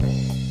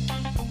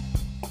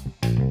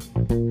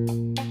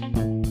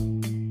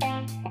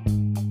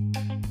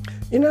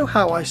You know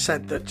how I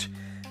said that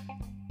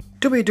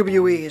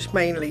WWE is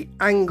mainly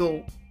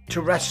angle to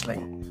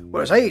wrestling,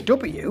 whereas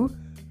AEW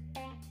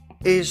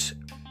is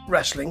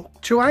wrestling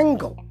to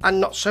angle,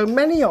 and not so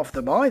many of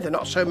them either,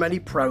 not so many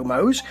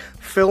promos,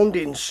 filmed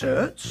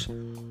inserts,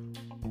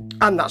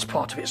 and that's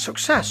part of its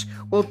success.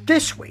 Well,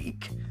 this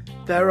week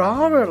there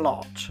are a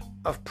lot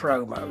of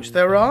promos,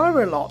 there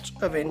are a lot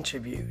of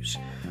interviews,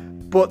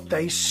 but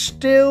they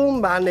still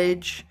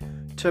manage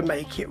to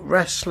make it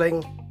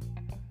wrestling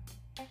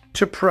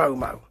to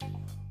promo.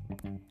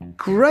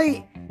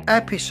 Great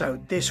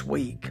episode this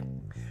week.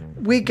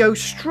 We go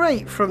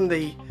straight from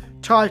the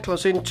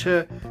titles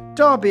into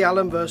Darby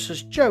Allin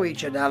versus Joey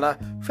Janela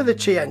for the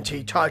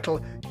TNT title.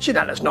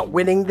 Janela's not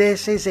winning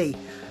this, is he?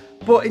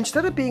 But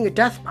instead of being a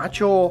death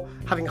match or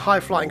having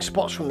high-flying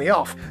spots from the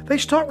off, they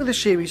start with a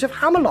series of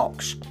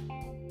hammerlocks.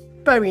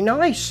 Very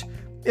nice.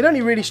 It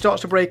only really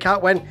starts to break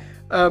out when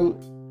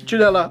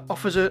Janela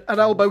offers an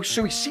elbow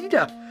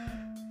suicida,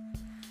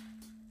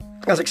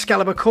 as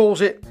Excalibur calls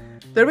it.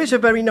 There is a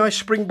very nice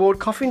springboard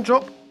coffin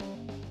drop,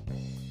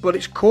 but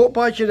it's caught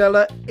by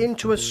Janela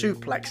into a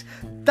suplex.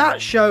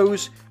 That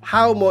shows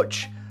how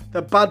much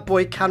the bad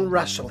boy can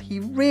wrestle.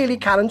 He really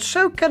can, and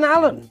so can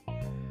Allin.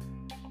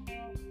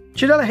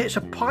 Janela hits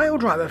a pile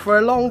driver for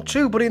a long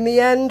two, but in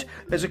the end,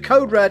 there's a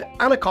code red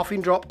and a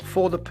coffin drop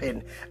for the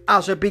pin.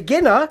 As a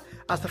beginner,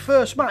 as the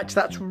first match,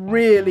 that's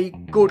really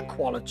good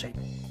quality.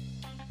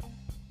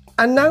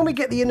 And now we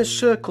get the inner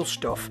circle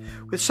stuff,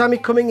 with Sammy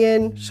coming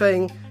in,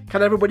 saying,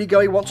 can everybody go?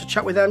 He wants to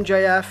chat with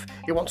MJF.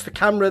 He wants the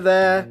camera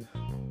there.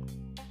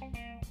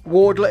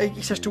 Wardlow,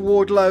 he says to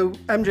Wardlow,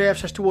 MJF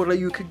says to Wardlow,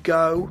 you could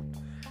go.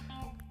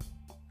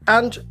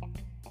 And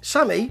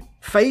Sammy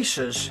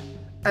faces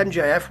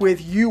MJF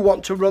with, you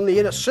want to run the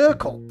inner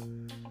circle.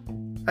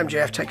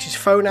 MJF takes his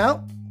phone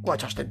out,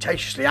 quite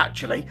ostentatiously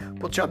actually,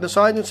 puts it on the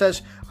side and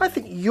says, I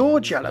think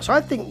you're jealous.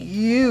 I think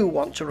you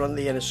want to run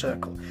the inner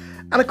circle.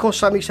 And of course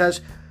Sammy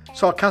says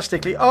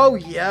sarcastically, oh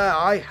yeah,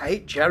 I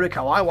hate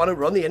Jericho. I want to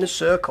run the inner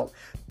circle.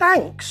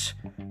 Thanks,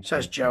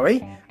 says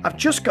Joey.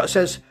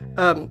 says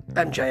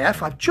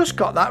MJF, I've just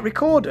got that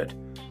recorded.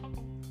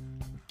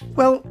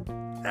 Well,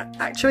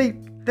 actually,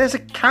 there's a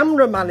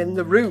cameraman in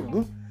the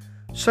room,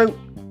 so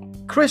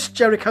Chris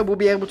Jericho will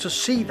be able to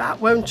see that,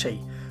 won't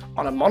he?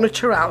 On a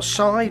monitor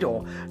outside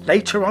or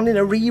later on in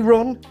a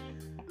rerun.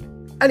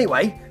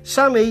 Anyway,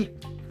 Sammy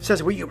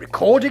says, were you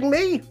recording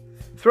me?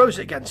 Throws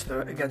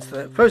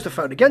the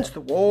phone against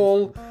the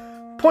wall,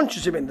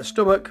 punches him in the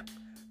stomach,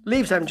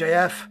 leaves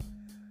MJF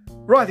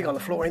writhing on the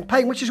floor in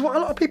pain, which is what a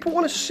lot of people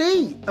want to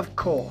see, of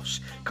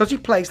course, because he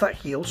plays that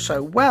heel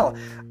so well.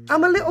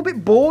 I'm a little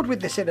bit bored with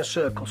this inner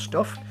circle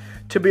stuff,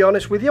 to be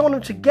honest with you. I want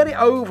them to get it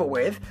over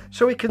with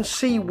so we can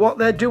see what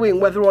they're doing,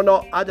 whether or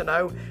not, I don't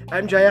know,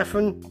 MJF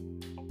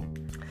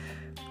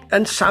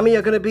and Sammy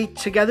are going to be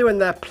together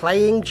and they're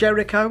playing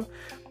Jericho,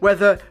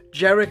 whether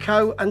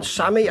Jericho and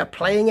Sammy are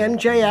playing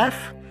MJF,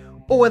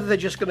 or whether they're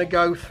just going to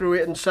go through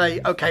it and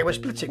say, okay, we're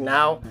splitting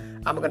now,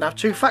 and we're going to have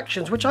two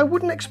factions, which I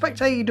wouldn't expect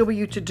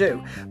AEW to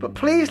do. But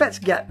please, let's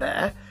get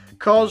there,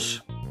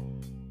 because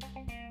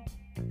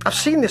I've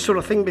seen this sort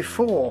of thing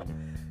before,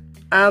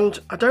 and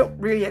I don't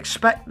really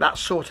expect that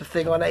sort of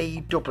thing on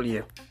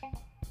AEW.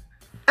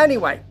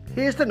 Anyway,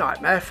 here's the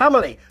Nightmare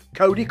Family.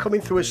 Cody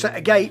coming through a set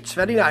of gates,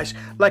 very nice,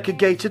 like a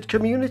gated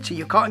community.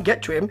 You can't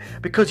get to him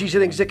because he's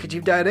an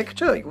executive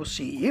director, you'll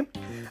see.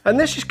 And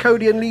this is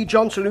Cody and Lee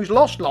Johnson, who's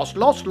lost,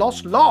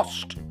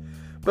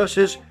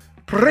 versus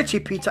Pretty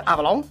Peter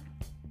Avalon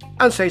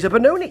and Cesar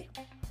Bononi.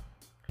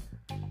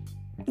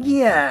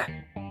 Yeah,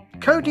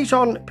 Cody's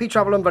on Peter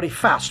Avalon very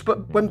fast,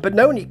 but when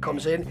Bononi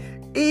comes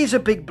in, he's a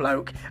big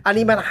bloke and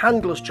he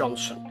manhandles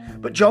Johnson.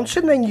 But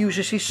Johnson then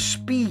uses his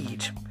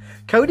speed.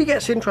 Cody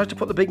gets in, tries to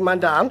put the big man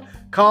down.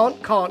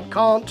 Can't.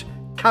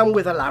 Can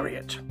with a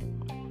lariat.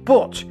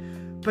 But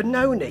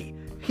Bononi,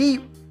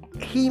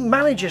 he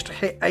manages to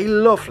hit a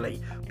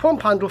lovely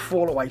pump handle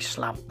fall away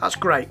slam. That's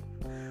great.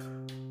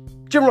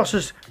 Jim Ross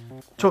is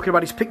talking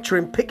about his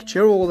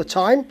picture-in-picture all the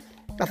time.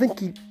 I think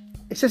he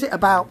says it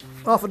about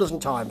half a dozen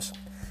times.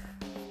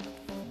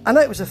 I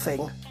know it was a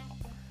thing,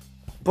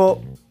 but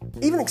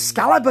even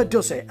Excalibur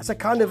does it as a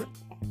kind of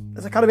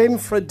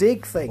infra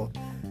dig thing.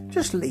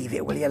 Just leave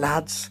it, will you,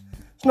 lads?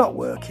 It's not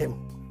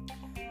working.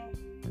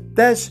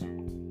 There's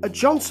a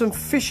Johnson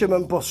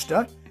Fisherman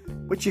Buster,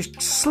 which is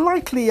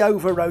slightly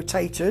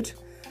over-rotated,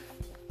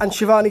 and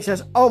Shivani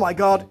says, oh my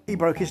God, he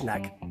broke his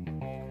neck.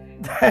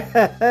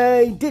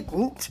 He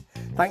didn't,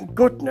 thank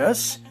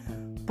goodness.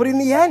 But in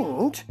the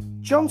end,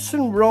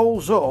 Johnson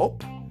rolls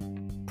up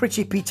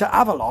Pretty Peter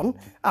Avalon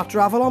after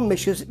Avalon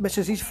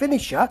misses his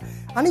finisher,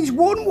 and he's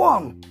won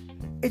one.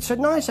 It's a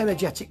nice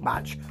energetic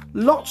match.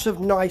 Lots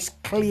of nice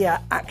clear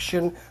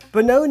action.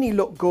 Bononi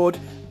looked good.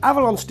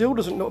 Avalon still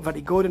doesn't look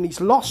very good, and he's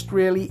lost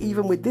really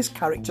even with this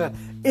character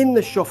in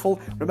the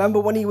shuffle. Remember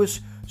when he was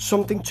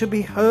something to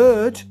be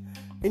heard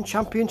in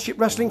Championship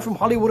Wrestling from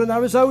Hollywood and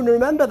Arizona?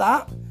 Remember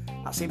that?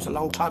 That seems a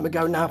long time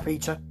ago now,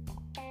 Peter.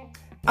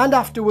 And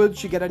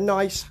afterwards you get a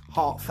nice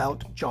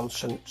heartfelt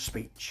Johnson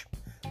speech.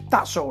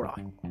 That's all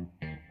right.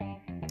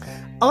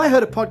 I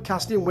heard a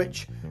podcast in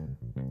which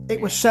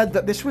it was said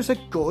that this was a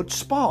good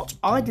spot.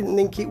 I didn't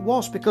think it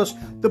was, because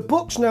the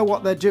books know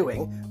what they're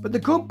doing, but the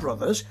Good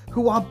Brothers,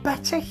 who are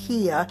better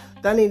here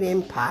than in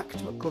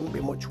Impact, but couldn't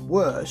be much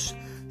worse,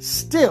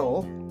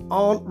 still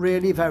aren't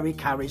really very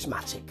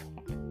charismatic.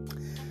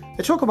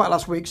 They talk about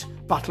last week's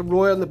Battle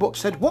Royal, and the book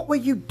said, what were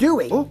you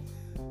doing?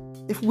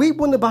 If we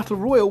won the Battle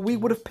Royal, we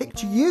would have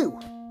picked you.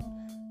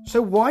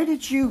 So why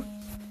did you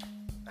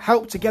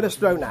help to get us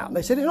thrown out? And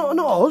they said, it's not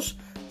us.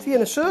 It's the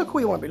inner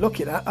circle you won't be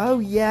looking at. Oh,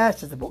 yeah,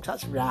 says the book,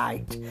 that's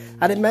right.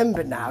 I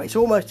remember now. It's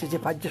almost as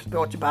if I just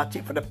thought about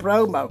it for the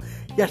promo.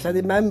 Yes, I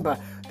remember.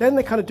 Then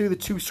they kind of do the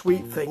too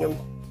sweet thing, and,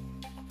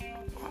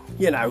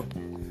 you know,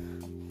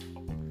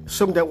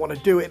 some don't want to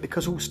do it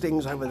because all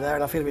Sting's over there,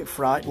 and I feel a bit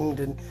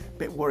frightened and a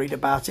bit worried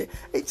about it.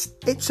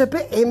 It's a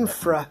bit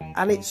infra,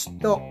 and it's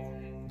not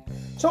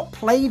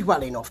played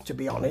well enough, to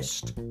be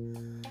honest.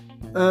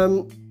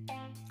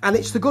 And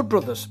it's the Good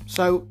Brothers,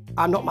 so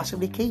I'm not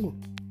massively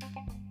keen.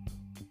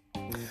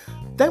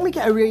 Then we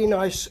get a really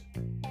nice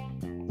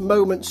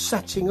moment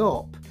setting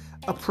up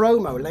a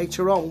promo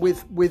later on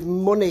with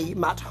Money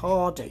Matt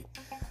Hardy.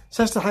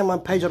 Says to Hangman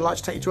Page, I'd like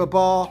to take you to a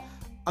bar.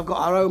 I've got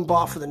our own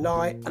bar for the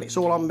night, and it's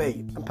all on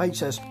me. And Page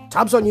says,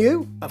 tabs on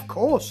you? Of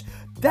course.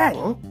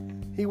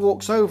 Then he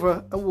walks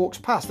over and walks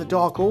past the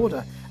Dark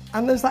Order.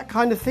 And there's that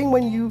kind of thing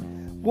when you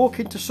walk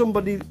into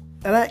somebody,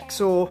 an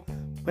ex, or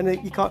when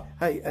you can't,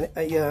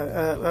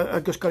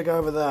 I just got to go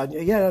over there.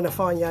 Yeah, no,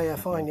 fine, yeah,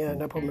 fine, yeah,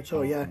 no problem at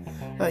all, yeah.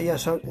 Yeah,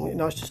 so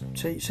nice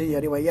to see you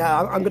anyway.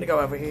 Yeah, I'm going to go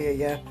over here,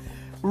 yeah.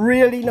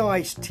 Really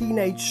nice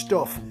teenage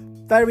stuff.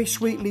 Very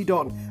sweetly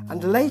done.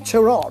 And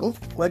later on,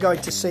 we're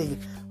going to see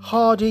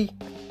Hardy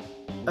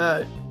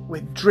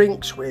with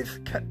drinks with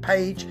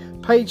Page.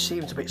 Page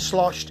seems a bit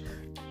sloshed.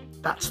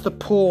 That's the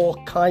poor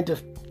kind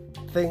of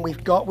thing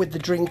we've got with the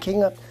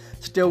drinking. I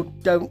still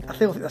think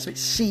that's a bit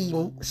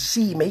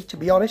seamy, to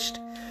be honest.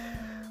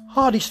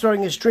 Hardy's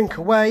throwing his drink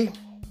away,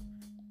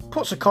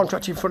 puts a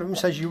contract in front of him,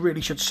 says you really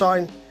should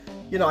sign.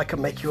 You know, I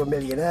can make you a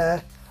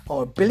millionaire,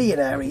 or a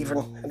billionaire even.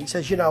 And he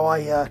says, you know,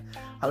 I'll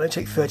only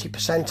take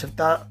 30% of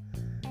that.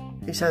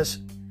 He says,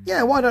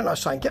 yeah, why don't I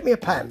sign? Get me a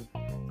pen.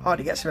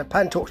 Hardy gets him a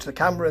pen, talks to the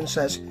camera and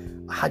says,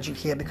 I had you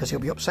here because he'll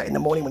be upset in the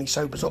morning when he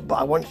sobers up, but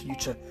I wanted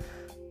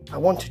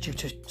you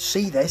to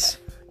see this,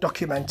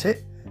 document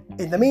it.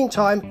 In the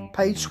meantime,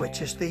 Page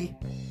switches the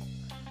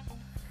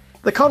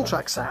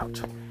contracts out.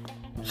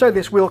 So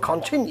this will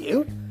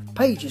continue.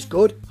 Page is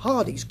good,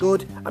 Hardy's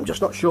good. I'm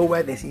just not sure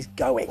where this is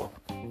going.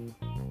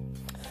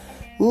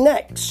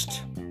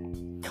 Next,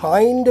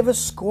 kind of a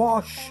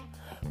squash.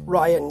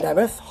 Ryan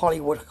Nemeth,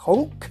 Hollywood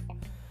Hunk,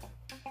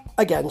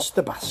 against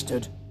the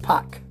Bastard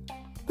Pack.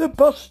 The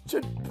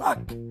Bastard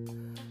Pack.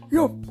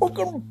 You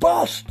fucking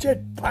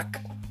Bastard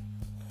Pack.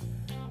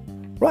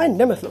 Ryan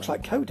Nemeth looks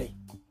like Cody.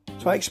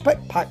 So I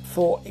expect Pac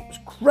thought it was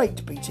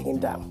great beating him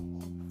down.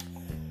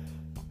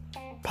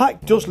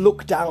 Pac does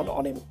look down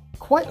on him,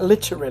 quite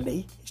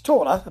literally. He's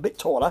taller, a bit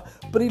taller,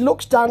 but he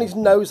looks down his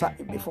nose at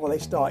him before they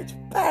start. It's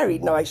very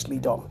nicely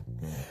done.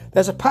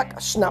 There's a Pac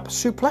snap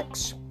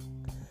suplex,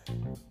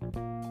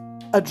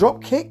 a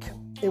drop kick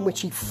in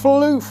which he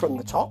flew from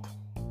the top,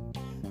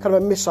 kind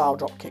of a missile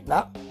drop kick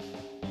that.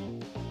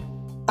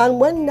 And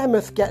when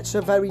Nemeth gets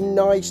a very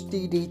nice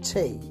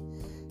DDT,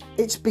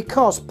 it's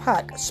because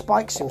Pac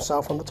spikes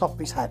himself on the top of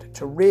his head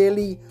to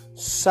really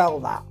sell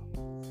that.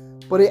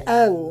 But it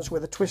ends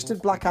with a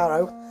twisted black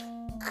arrow.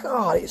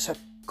 God, it's a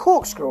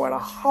corkscrew and a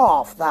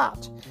half,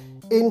 that.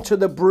 Into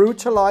the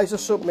Brutalizer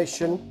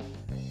submission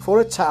for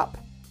a tap,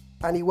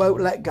 and he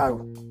won't let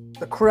go.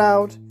 The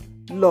crowd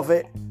love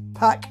it.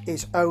 Pac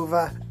is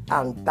over,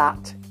 and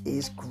that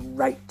is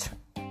great.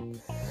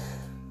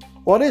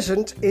 What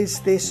isn't is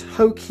this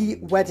hokey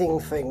wedding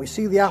thing. We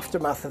see the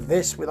aftermath of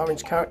this with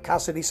Orange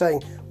Cassidy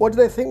saying, what do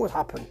they think would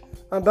happen?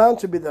 I'm bound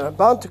to be there. I'm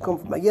bound to come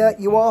from me. Yeah,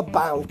 you are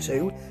bound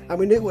to. And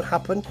we knew it would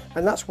happen.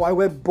 And that's why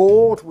we're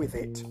bored with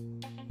it.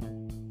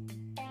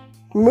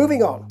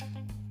 Moving on.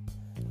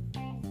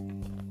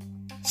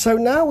 So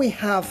now we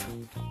have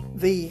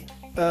the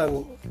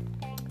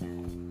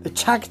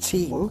tag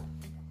team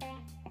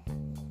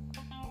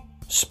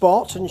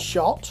spot and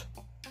shot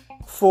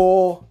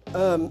for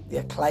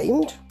the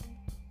Acclaimed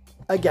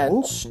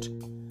against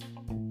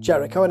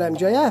Jericho and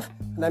MJF.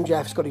 And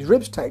MJF's got his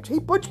ribs taped. He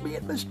punched me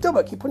in the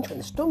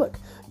stomach.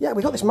 Yeah,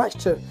 we got this match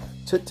to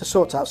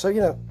sort out. So,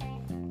 you know,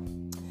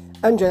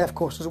 MJF, of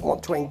course, doesn't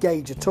want to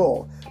engage at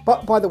all.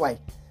 But, by the way,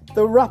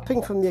 the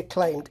rapping from the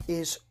Acclaimed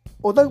is,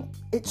 although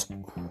it's,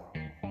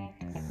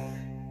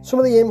 some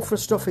of the infra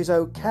stuff is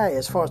okay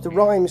as far as the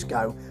rhymes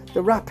go,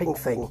 the rapping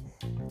thing,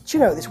 do you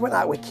know, this went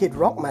out with Kid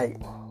Rock, mate.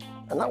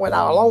 And that went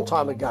out a long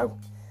time ago.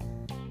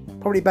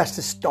 Probably best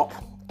to stop,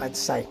 I'd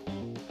say.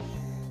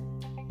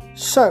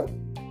 So,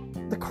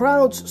 the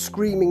crowds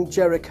screaming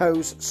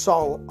Jericho's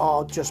song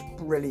are just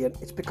brilliant.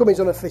 It's become his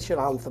unofficial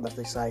anthem, as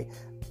they say,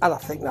 and I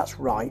think that's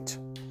right.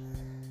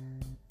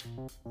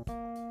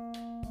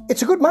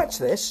 It's a good match,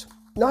 this.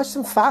 Nice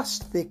and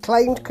fast. The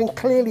Acclaimed can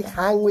clearly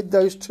hang with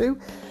those two.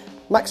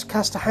 Max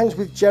Caster hangs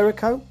with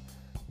Jericho.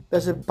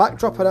 There's a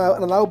backdrop and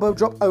an elbow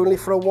drop only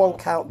for a 1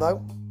 count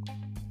though.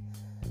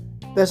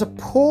 There's a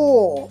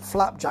poor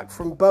flapjack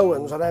from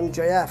Bowens on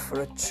MJF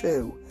for a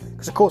 2.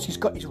 Because of course he's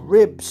got his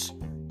ribs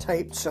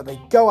taped, so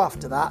they go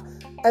after that.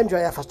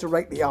 MJF has to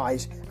rake the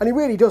eyes, and he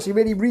really does. He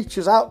really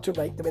reaches out to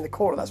rake them in the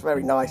corner. That's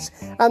very nice.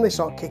 And they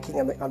start kicking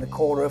on the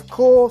corner, of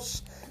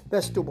course.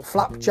 There's a double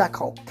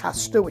flapjack on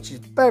Caster, which is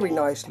very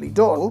nicely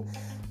done.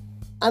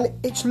 And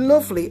it's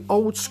lovely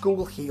old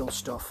school heel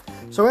stuff.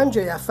 So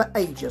MJF for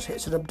ages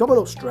hits an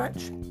abdominal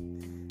stretch,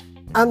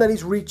 and then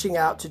he's reaching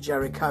out to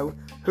Jericho,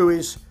 who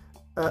is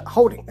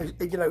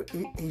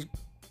he's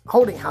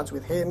holding hands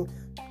with him,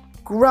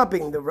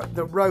 grabbing the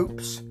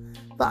ropes.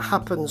 That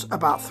happens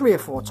about 3 or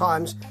 4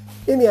 times.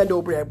 In the end,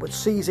 Aubrey Edwards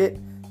sees it,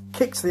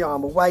 kicks the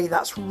arm away.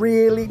 That's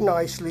really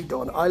nicely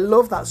done. I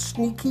love that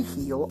sneaky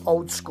heel,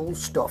 old school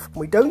stuff.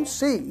 We don't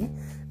see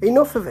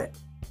enough of it.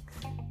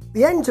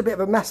 The end's a bit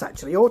of a mess,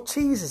 actually.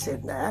 Ortiz is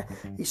in there.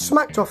 He's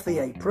smacked off the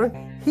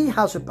apron. He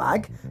has a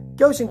bag,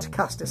 goes into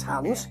Caster's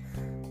hands.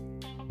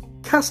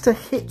 Caster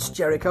hits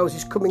Jericho as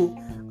he's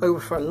coming over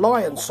for a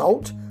lion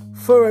salt,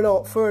 for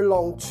a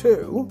long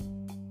 2.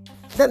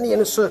 Then the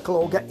Inner Circle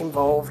all get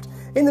involved.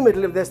 In the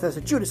middle of this, there's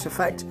a Judas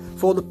effect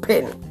for the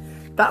pin.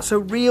 That's a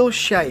real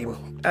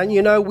shame. And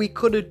you know, we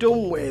could have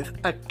done with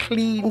a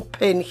clean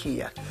pin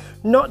here.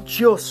 Not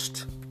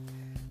just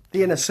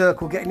the Inner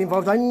Circle getting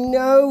involved. I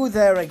know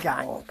they're a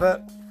gang,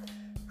 but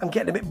I'm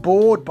getting a bit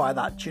bored by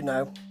that, you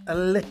know. A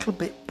little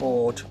bit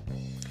bored.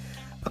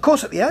 Of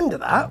course, at the end of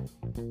that,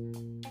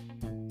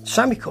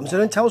 Sammy comes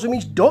in and tells him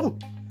he's done.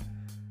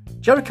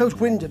 Jericho's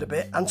winded a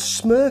bit and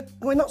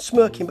not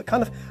smirking, but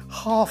kind of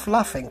half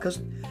laughing,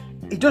 because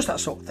he does that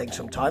sort of thing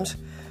sometimes.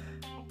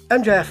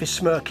 MJF is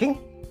smirking.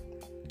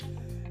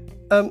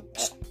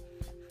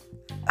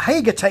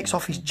 Hager takes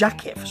off his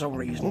jacket for some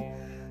reason.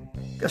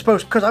 I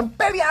suppose because I'm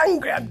very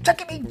angry. I'm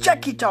taking my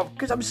jacket off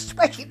because I'm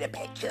sweating a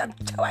bit and I'm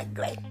so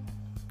angry.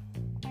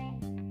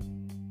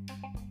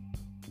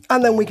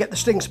 And then we get the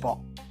Sting spot,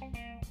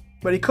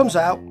 where he comes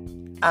out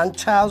and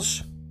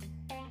Taz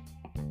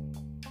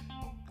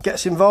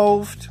gets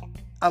involved.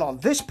 And on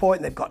this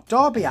point, they've got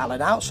Darby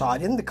Allin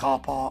outside in the car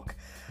park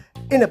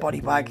in a body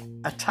bag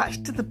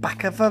attached to the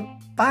back of a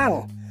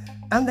van.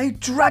 And they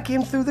drag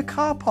him through the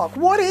car park.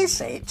 What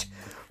is it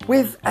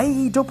with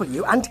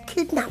AEW and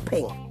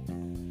kidnapping?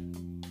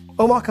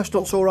 Oh, Marco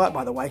Stunt's all right,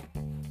 by the way,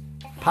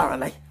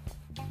 apparently.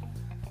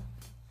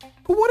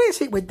 But what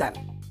is it with them?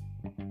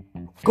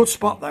 Good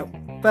spot, though.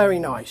 Very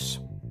nice.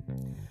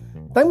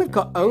 Then we've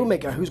got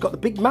Omega, who's got the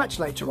big match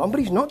later on, but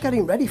he's not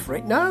getting ready for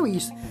it. No,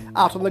 he's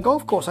out on the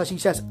golf course, as he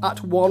says,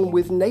 at one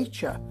with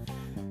nature.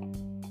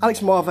 Alex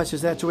Marvez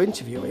is there to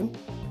interview him.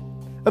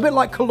 A bit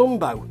like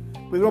Columbo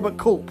with Robert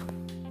Culp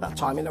that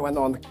time, you know, when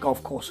they're on the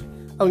golf course.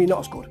 Only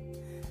not as good.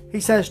 He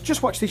says,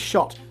 just watch this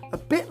shot. A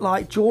bit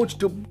like George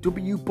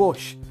W.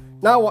 Bush.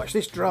 Now watch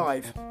this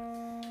drive.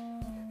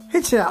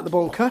 Hits it out the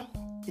bunker.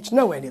 It's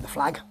nowhere near the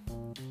flag.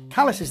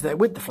 Callis is there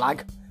with the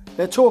flag.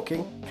 They're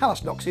talking.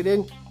 Callis knocks it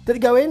in. Did it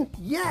go in?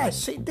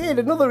 Yes, it did.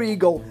 Another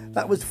eagle.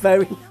 That was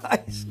very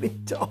nicely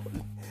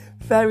done.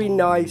 Very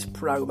nice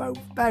promo.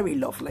 Very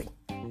lovely.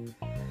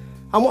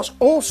 And what's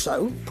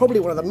also probably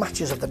one of the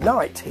matches of the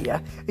night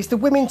here is the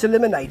women's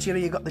eliminator. You know,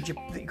 you've got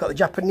the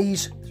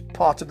Japanese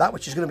part of that,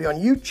 which is going to be on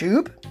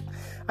YouTube,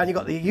 and you've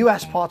got the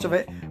US part of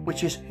it,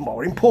 which is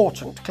more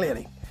important,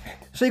 clearly.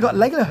 So you've got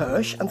Layla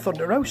Hirsch and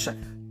Thunder Rosa.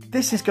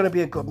 This is going to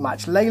be a good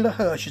match. Layla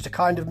Hirsch is a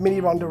kind of mini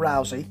Ronda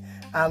Rousey,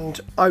 and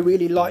I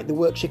really like the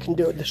work she can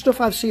do. The stuff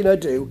I've seen her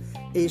do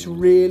is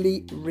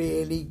really,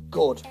 really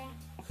good.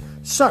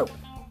 So,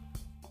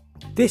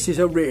 this is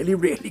a really,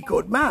 really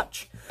good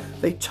match.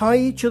 They tie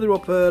each other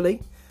up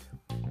early.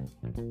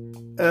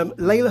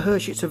 Layla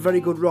Hirsch hits a very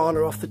good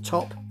Rana off the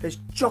top. There's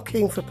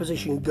jockeying for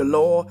position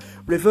galore.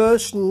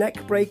 Reverse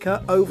neck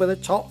breaker over the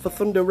top for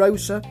Thunder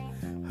Rosa.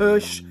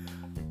 Hirsch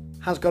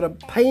has got a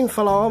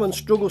painful arm and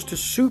struggles to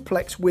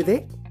suplex with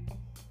it,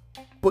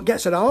 but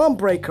gets an arm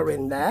breaker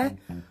in there.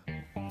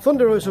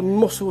 Thunder Rosa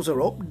muscles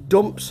her up,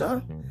 dumps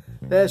her.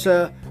 There's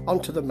a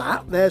onto the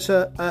mat. There's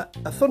a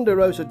Thunder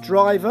Rosa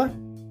driver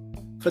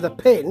for the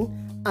pin.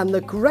 And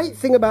the great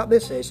thing about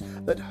this is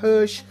that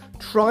Hirsch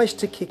tries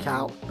to kick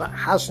out but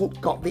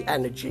hasn't got the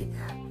energy.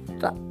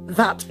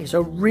 That is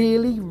a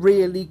really,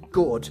 really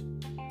good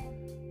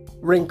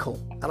wrinkle.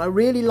 And I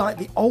really like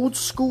the old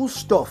school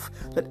stuff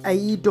that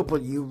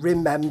AEW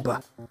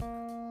remember.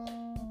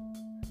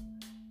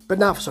 But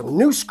now for some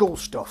new school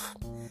stuff.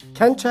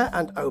 Kenta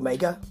and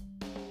Omega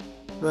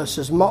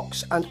versus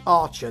Mox and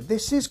Archer.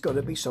 This is going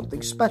to be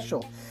something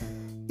special.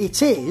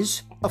 It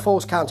is a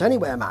Falls Count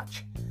Anywhere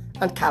match.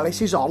 And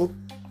Callis is on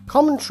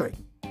commentary,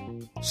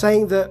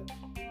 saying that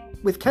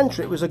with Kenta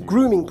it was a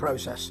grooming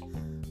process.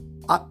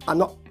 I'm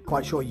not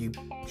quite sure you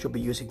should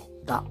be using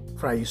that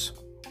phrase,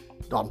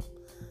 Don.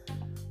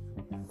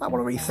 I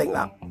want to rethink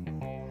that.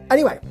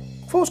 Anyway,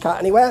 Falls Count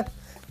Anywhere.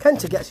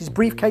 Kenta gets his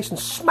briefcase and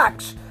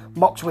smacks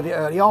Mox with it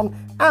early on,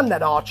 and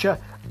then Archer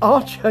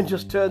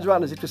just turns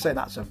around as if to say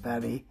that's a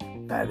very,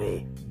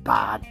 very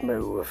bad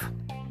move.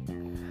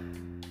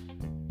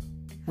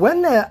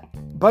 When they're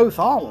both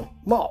on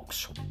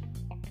Mox,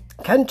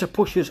 Kenta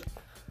pushes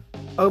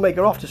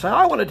Omega off to say,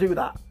 I want to do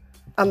that.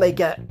 And they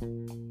get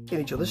in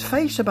each other's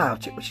face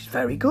about it, which is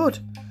very good.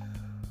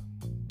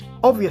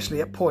 Obviously,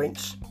 at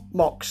points,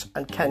 Mox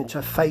and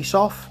Kenta face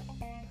off.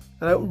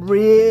 They don't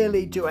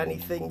really do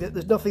anything.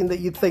 There's nothing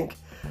that you'd think,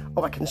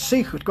 oh, I can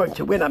see who's going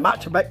to win a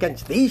match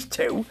against these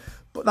two.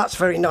 But that's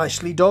very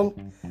nicely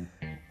done.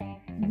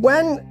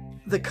 When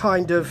the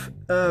kind of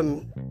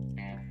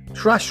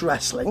trash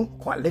wrestling,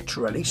 quite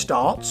literally,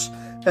 starts,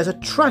 there's a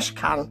trash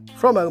can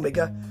from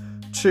Omega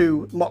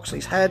to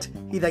Moxley's head.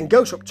 He then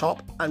goes up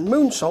top and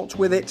moonsaults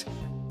with it,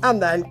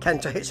 and then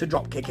Kenta hits a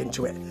drop kick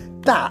into it.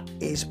 That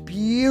is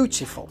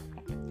beautiful.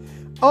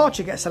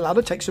 Archer gets a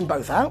ladder, takes them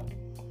both out.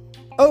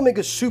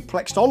 Omega's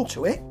suplexed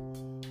onto it,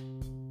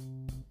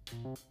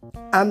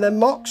 and then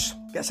Mox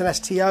gets an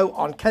STO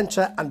on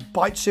Kenta and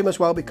bites him as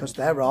well, because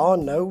there are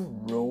no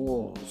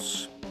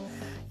rules.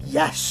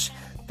 Yes,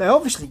 they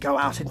obviously go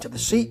out into the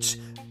seats.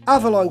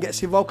 Avalon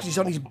gets involved because he's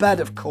on his bed,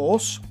 of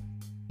course.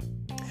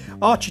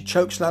 Archer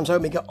chokeslams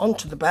Omega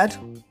onto the bed,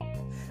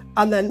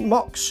 and then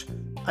Mox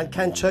and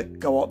Kenta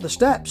go up the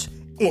steps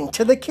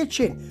into the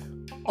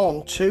kitchen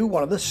onto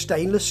one of the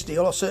stainless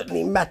steel, or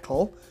certainly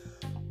metal,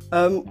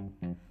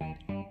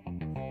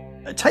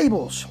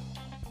 tables.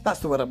 That's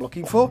the word I'm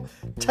looking for.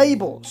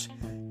 Tables.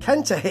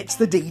 Kenta hits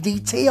the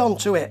DDT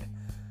onto it.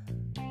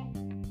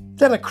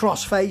 Then a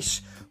crossface,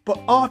 but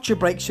Archer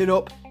breaks it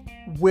up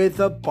with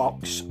a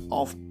box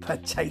of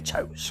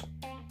potatoes.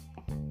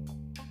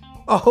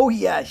 Oh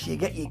yes, you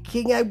get your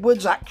King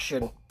Edwards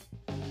action.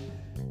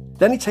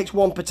 Then he takes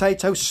one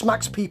potato,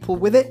 smacks people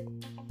with it.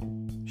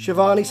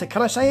 Shivani said,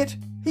 can I say it?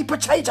 He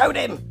potatoed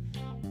him.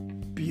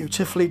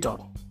 Beautifully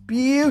done.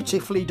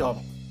 Beautifully done.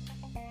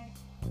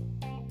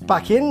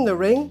 Back in the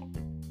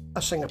ring,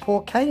 a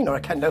Singapore cane, or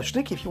a kendo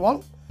stick if you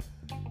want,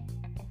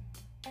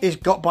 is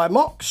got by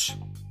Mox.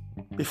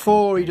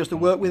 Before he does the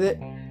work with it,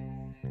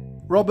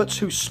 Roberts,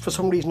 who's for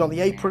some reason on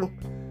the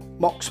apron,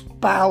 Mox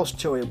bows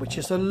to him, which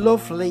is a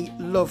lovely,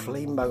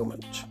 lovely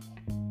moment.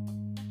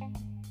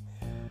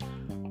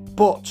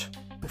 But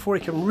before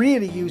he can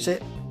really use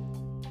it,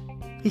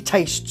 he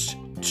tastes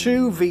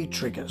 2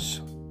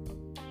 V-triggers.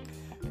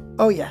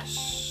 Oh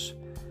yes.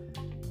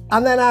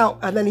 And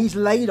then he's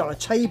laid on a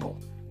table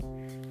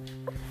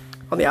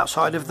on the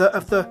outside of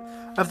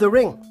the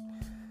ring.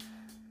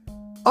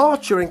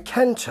 Archer and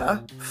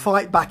Kenta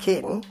fight back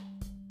in.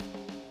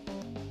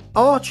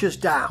 Archer's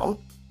down.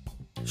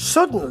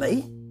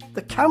 Suddenly,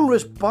 the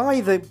camera's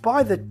by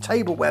the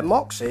table where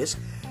Mox is.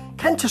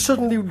 Kenta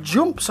suddenly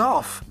jumps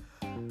off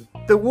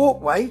the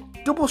walkway,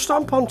 double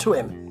stomp onto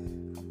him.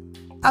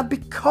 And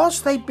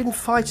because they'd been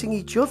fighting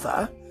each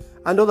other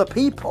and other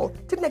people,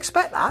 didn't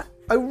expect that.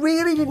 I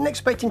really didn't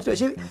expect him to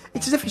do it.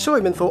 It's as if he saw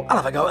him and thought, I'll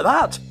have a go at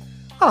that.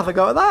 I'll have a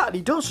go at that. And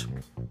he does.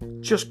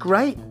 Just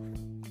great.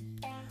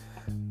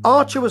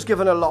 Archer was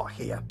given a lot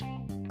here.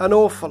 An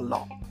awful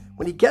lot.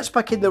 When he gets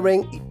back in the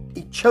ring,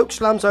 he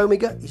chokeslams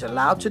Omega. He's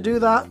allowed to do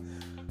that.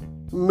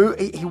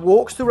 He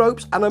walks the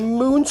ropes and a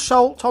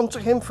moonsault onto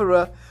him for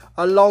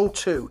a long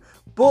 2.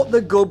 But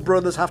the Good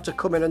Brothers have to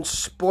come in and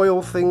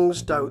spoil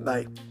things, don't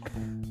they?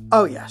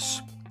 Oh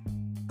yes.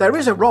 There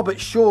is a Robert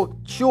short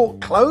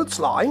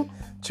clothesline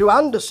to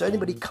Anderson,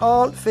 but he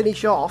can't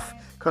finish off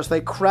because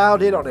they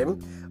crowd in on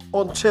him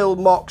until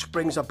Mox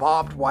brings a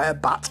barbed wire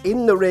bat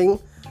in the ring.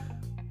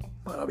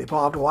 Might not be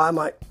barbed wire,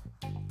 might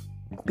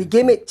be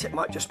gimmicked, it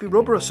might just be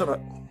rubber or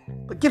something,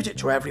 but gives it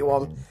to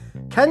everyone.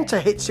 Kenta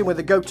hits him with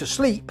a go to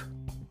sleep,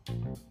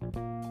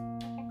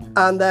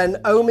 and then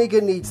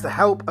Omega needs the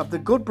help of the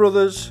Good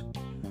Brothers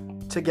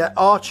to get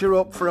Archer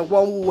up for a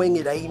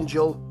one-winged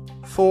angel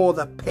for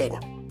the pin.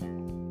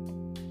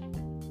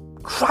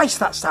 Christ,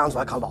 that sounds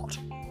like a lot.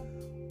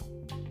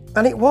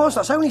 And it was,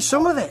 that's only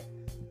some of it.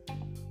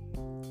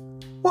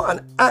 What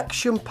an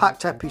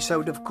action-packed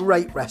episode of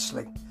great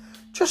wrestling.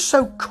 Just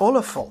so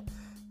colourful.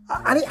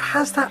 And it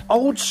has that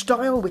old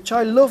style, which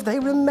I love. They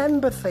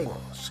remember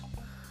things.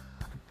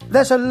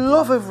 There's a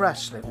love of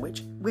wrestling,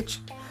 which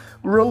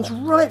runs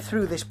right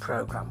through this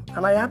programme.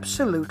 And I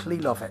absolutely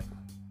love it.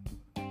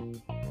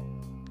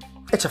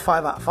 It's a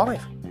 5 out of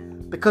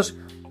 5. Because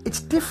it's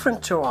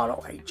different to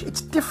ROH.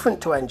 It's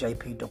different to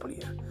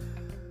NJPW.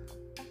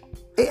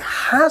 It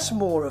has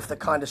more of the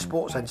kind of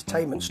sports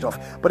entertainment stuff,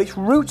 but it's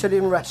rooted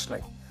in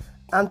wrestling.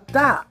 And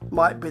that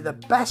might be the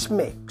best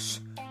mix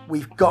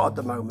we've got at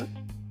the moment.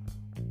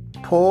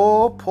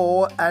 Poor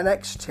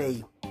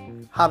NXT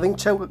having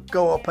to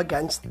go up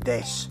against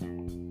this.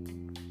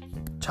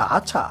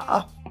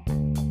 Ta-ta.